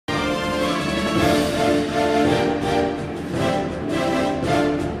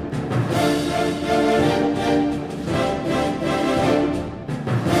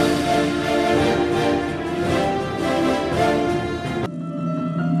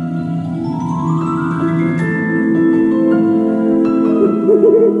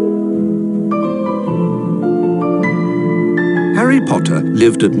Potter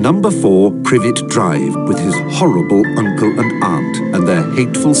lived at number 4 Privet Drive with his horrible uncle and aunt and their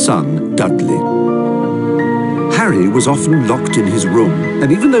hateful son, Dudley. Harry was often locked in his room,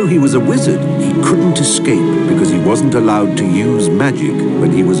 and even though he was a wizard, he couldn't escape because he wasn't allowed to use magic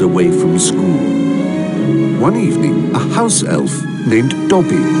when he was away from school. One evening, a house elf named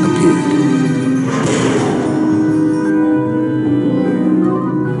Dobby appeared.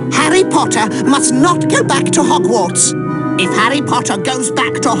 Harry Potter must not go back to Hogwarts. If Harry Potter goes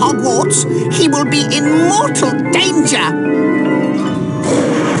back to Hogwarts, he will be in mortal danger.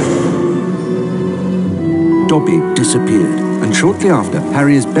 Dobby disappeared, and shortly after,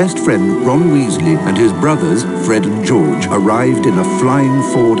 Harry's best friend Ron Weasley and his brothers, Fred and George, arrived in a Flying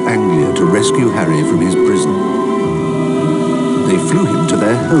Ford Anglia to rescue Harry from his prison. They flew him to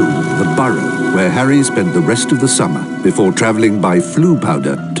their home, the Burrow, where Harry spent the rest of the summer before travelling by Floo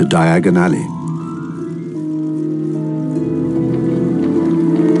powder to Diagon Alley.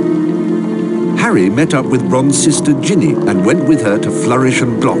 Harry met up with Ron's sister Ginny and went with her to Flourish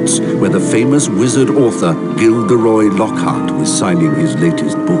and Blotts, where the famous wizard author Gilderoy Lockhart was signing his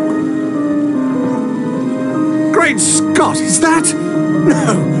latest book. Great Scott, is that?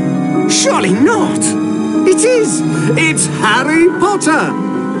 No, surely not. It is. It's Harry Potter.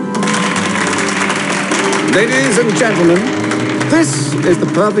 Ladies and gentlemen, this is the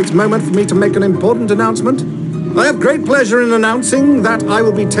perfect moment for me to make an important announcement. I have great pleasure in announcing that I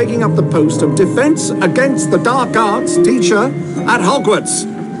will be taking up the post of Defense Against the Dark Arts teacher at Hogwarts.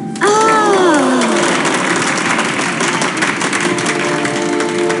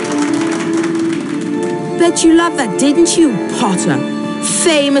 Bet you loved that, didn't you, Potter?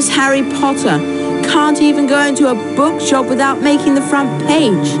 Famous Harry Potter. Can't even go into a bookshop without making the front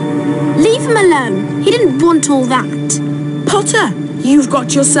page. Leave him alone. He didn't want all that. Potter, you've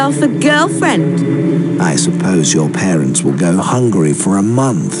got yourself a girlfriend. I suppose your parents will go hungry for a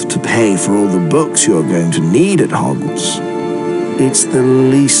month to pay for all the books you're going to need at Hogwarts. It's the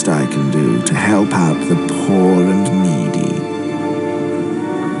least I can do to help out the poor and needy.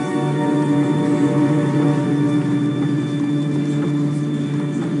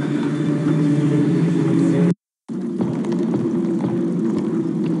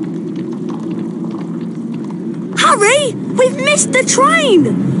 Harry, we've missed the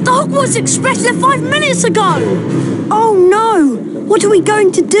train! The Hogwarts Express left 5 minutes ago! Oh no! What are we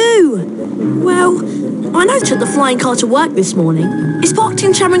going to do? Well, I know took the flying car to work this morning. It's parked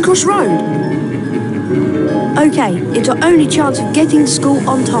in Charing Cross Road. OK, it's our only chance of getting to school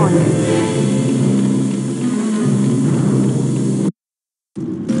on time.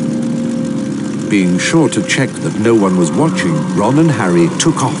 Being sure to check that no one was watching, Ron and Harry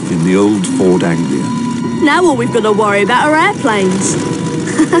took off in the old Ford Anglia. Now all we've got to worry about are airplanes.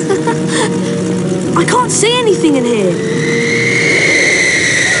 I can't see anything in here.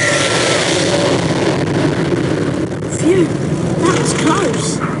 Phew, that was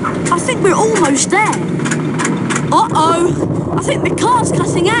close. I think we're almost there. Uh-oh, I think the car's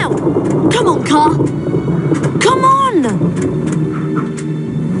cutting out. Come on, car. Come on!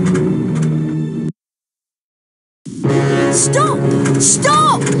 Stop!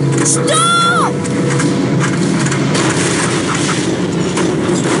 Stop! Stop!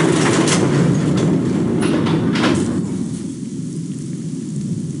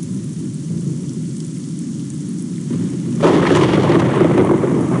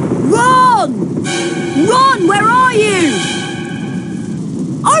 Ron, where are you?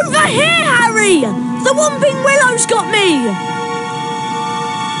 Over here, Harry! The Whomping Willow's got me!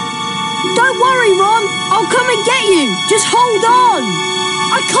 Don't worry, Ron. I'll come and get you. Just hold on.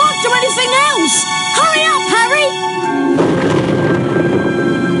 I can't do anything else. Hurry up, Harry!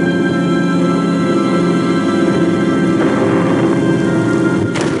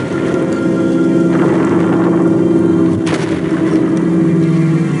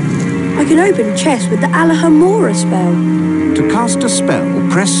 I can open chests with the Alahamora spell. To cast a spell,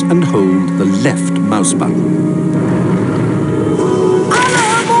 press and hold the left mouse button.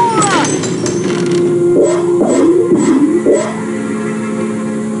 Alahamora!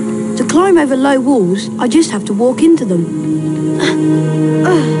 To climb over low walls, I just have to walk into them.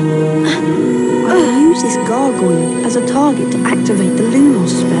 I will use this gargoyle as a target to activate the Lumos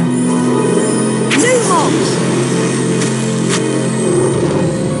spell. Lumos!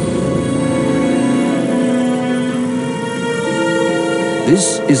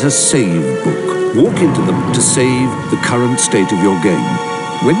 This is a save book. Walk into them to save the current state of your game.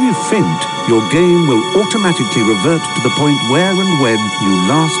 When you faint, your game will automatically revert to the point where and when you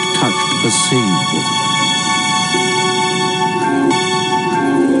last touched the save book.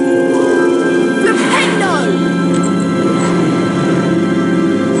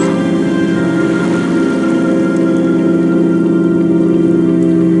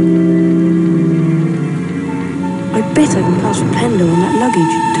 bet I can cast Flipendo on that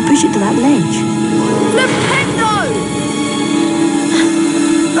luggage to push it to that ledge. Flipendo!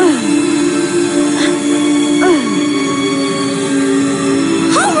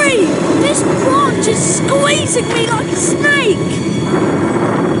 Hurry! This branch is squeezing me like a snake!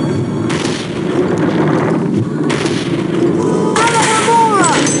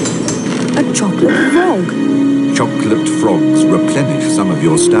 A chocolate frog. Chocolate frogs replenish some of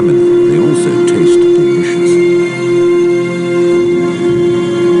your stamina. They also taste delicious.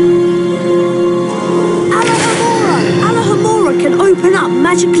 Alahomora can open up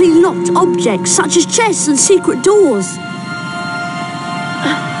magically locked objects such as chests and secret doors.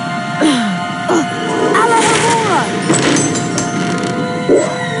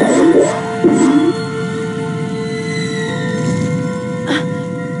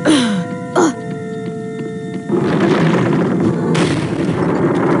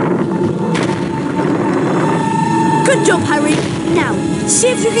 Good job, Harry. Now, see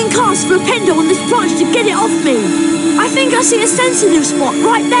if you can cast Flipendo on this branch to get it off me. I think I see a sensitive spot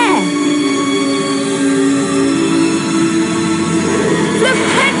right there.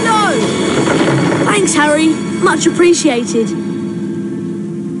 Flipendo! Thanks, Harry. Much appreciated.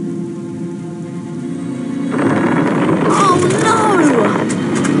 Oh, no!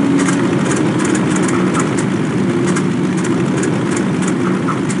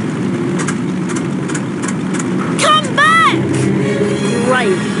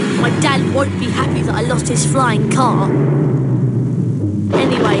 My dad won't be happy that I lost his flying car.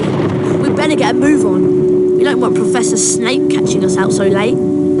 Anyway, we'd better get a move on. We don't want Professor Snape catching us out so late.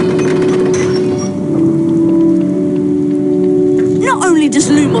 Not only does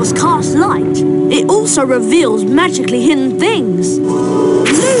Lumos cast light, it also reveals magically hidden things.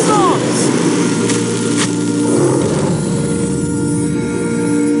 Lumos!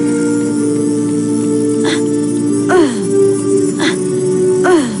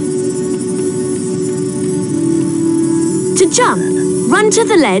 To jump, run to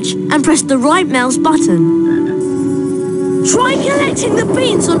the ledge and press the right mouse button. Try collecting the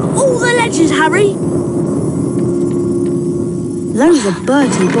beans on all the ledges, Harry. Those are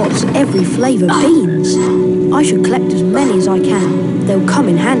Bertie Bott's every flavour beans. I should collect as many as I can. They'll come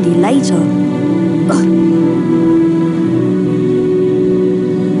in handy later.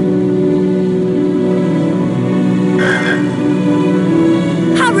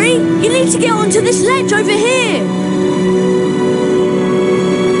 Harry, you need to get onto this ledge over here.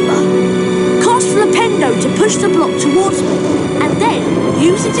 Flipendo to push the block towards me, and then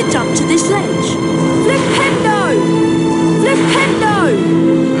use it to jump to this ledge. Flipendo! Flipendo!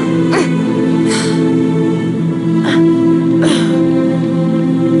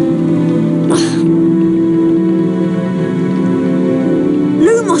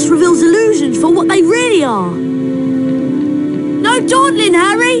 Lumos reveals illusions for what they really are. No dawdling,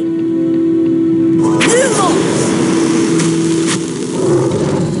 Harry! Lumos!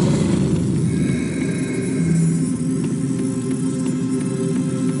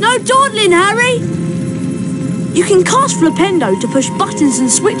 No dawdling, Harry! You can cast Flipendo to push buttons and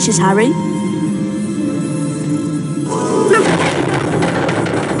switches, Harry.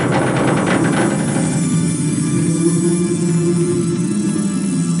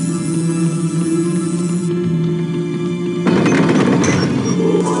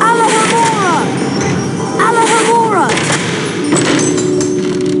 Alahomora! Alahomora!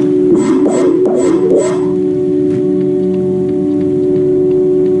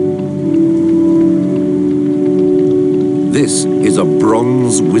 This is a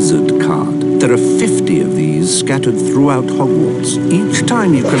bronze wizard card. There are 50 of these scattered throughout Hogwarts. Each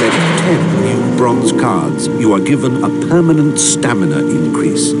time you collect 10 new bronze cards, you are given a permanent stamina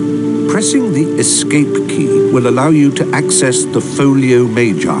increase. Pressing the escape key will allow you to access the Folio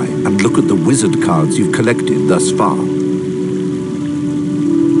Magi and look at the wizard cards you've collected thus far.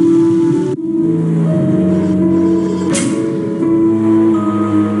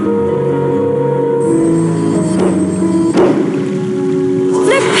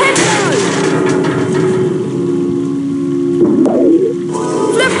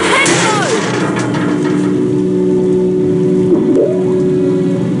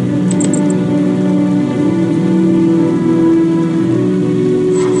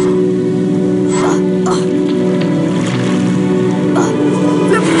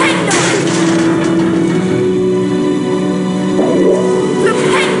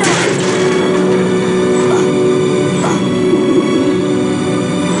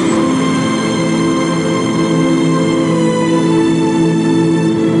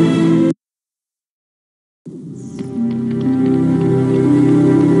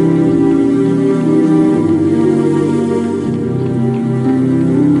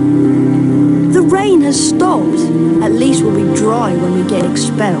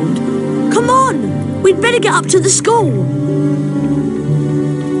 get up to the school.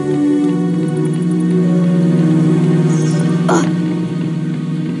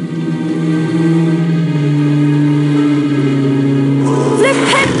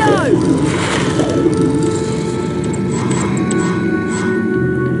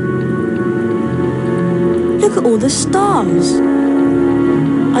 Look at all the stars.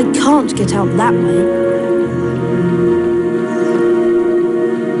 I can't get out that way.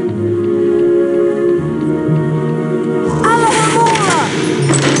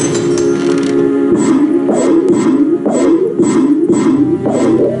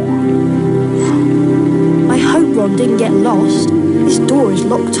 I hope Ron didn't get lost. This door is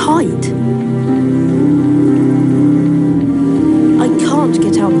locked tight. I can't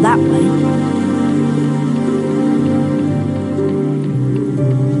get out that way.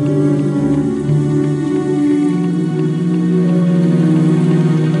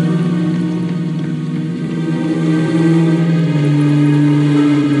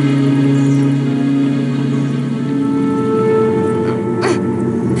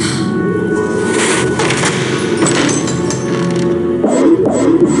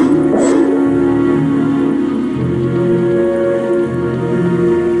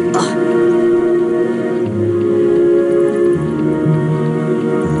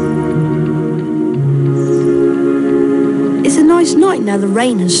 Now the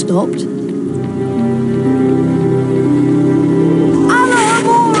rain has stopped. I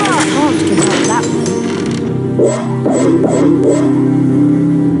can't get out that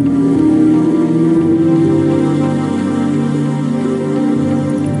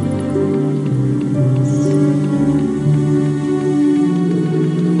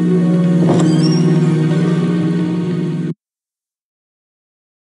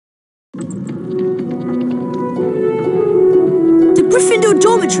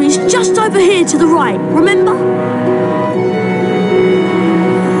dormitory's just over here to the right, remember?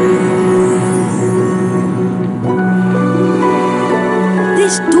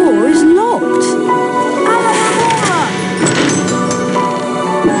 This door is locked.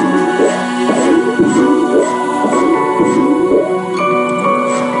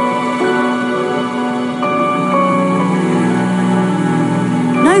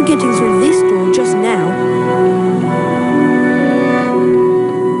 No getting through this door just now.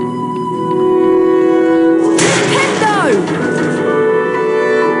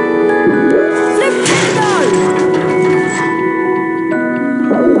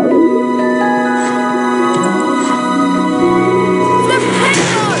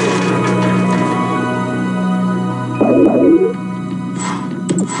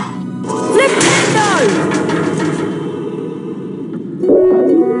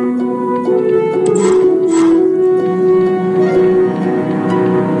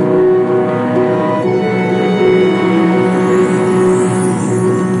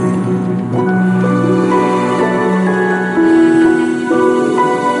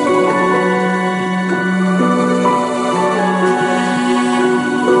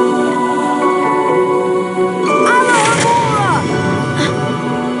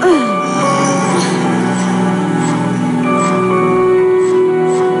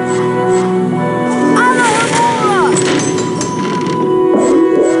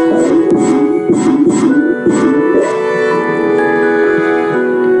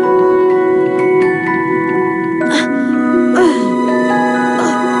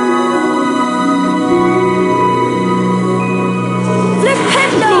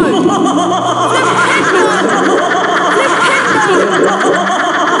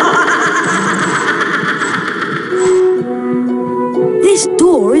 This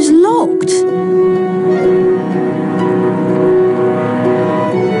door is locked.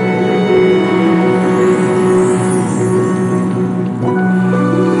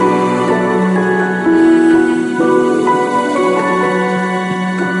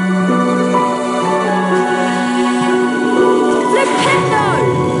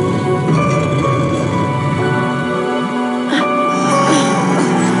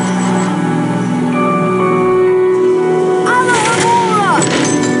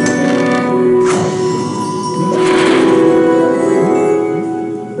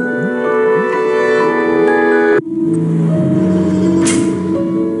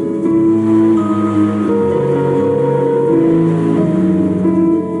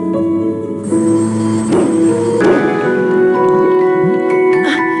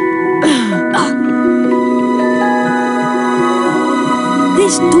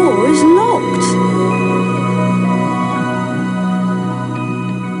 This door is locked.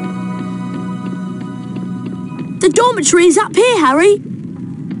 The dormitory is up here, Harry.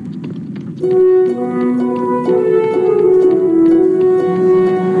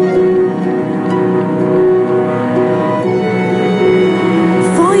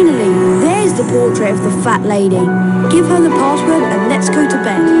 fat lady. Give her the password and let's go to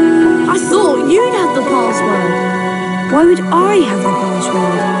bed. I thought you'd have the password. Why would I have the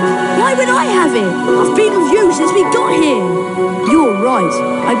password? Why would I have it? I've been with you since we got here. You're right.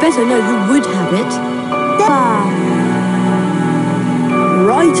 I better know who would have it.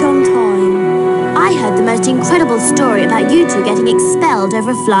 Right on time. I heard the most incredible story about you two getting expelled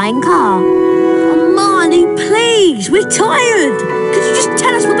over a flying car. Oh, Marnie, please, we're tired. Could you just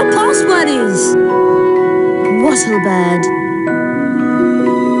tell us what the password is? Wattlebird.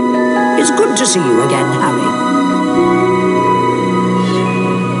 It's good to see you again, Harry.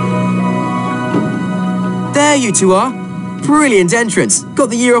 There you two are. Brilliant entrance. Got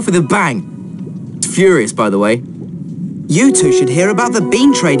the year off with a bang. Furious, by the way. You two should hear about the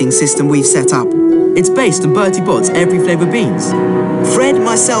bean trading system we've set up. It's based on Bertie Bott's every flavour beans. Fred,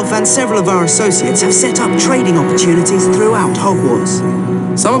 myself and several of our associates have set up trading opportunities throughout Hogwarts.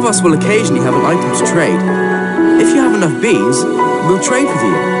 Some of us will occasionally have an item to trade. If you have enough beans, we'll trade with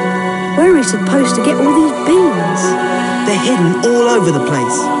you. Where are we supposed to get all these beans? They're hidden all over the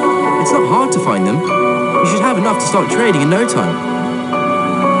place. It's not hard to find them. You should have enough to start trading in no time.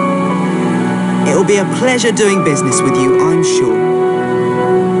 It'll be a pleasure doing business with you, I'm sure.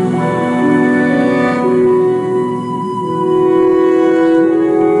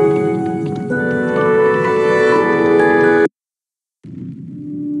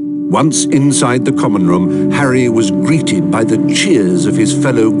 Once inside the common room, Harry was greeted by the cheers of his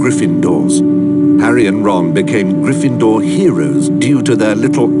fellow Gryffindors. Harry and Ron became Gryffindor heroes due to their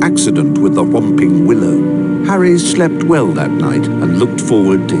little accident with the Whomping Willow. Harry slept well that night and looked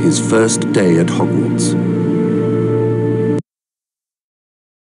forward to his first day at Hogwarts.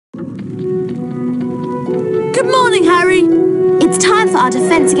 Good morning, Harry. It's time for our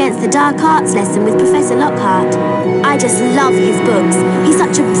Defence Against the Dark Arts lesson with Professor Lockhart. I just love his books. He's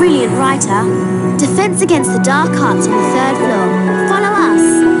such a brilliant writer. Defence Against the Dark Arts on the 3rd floor. Follow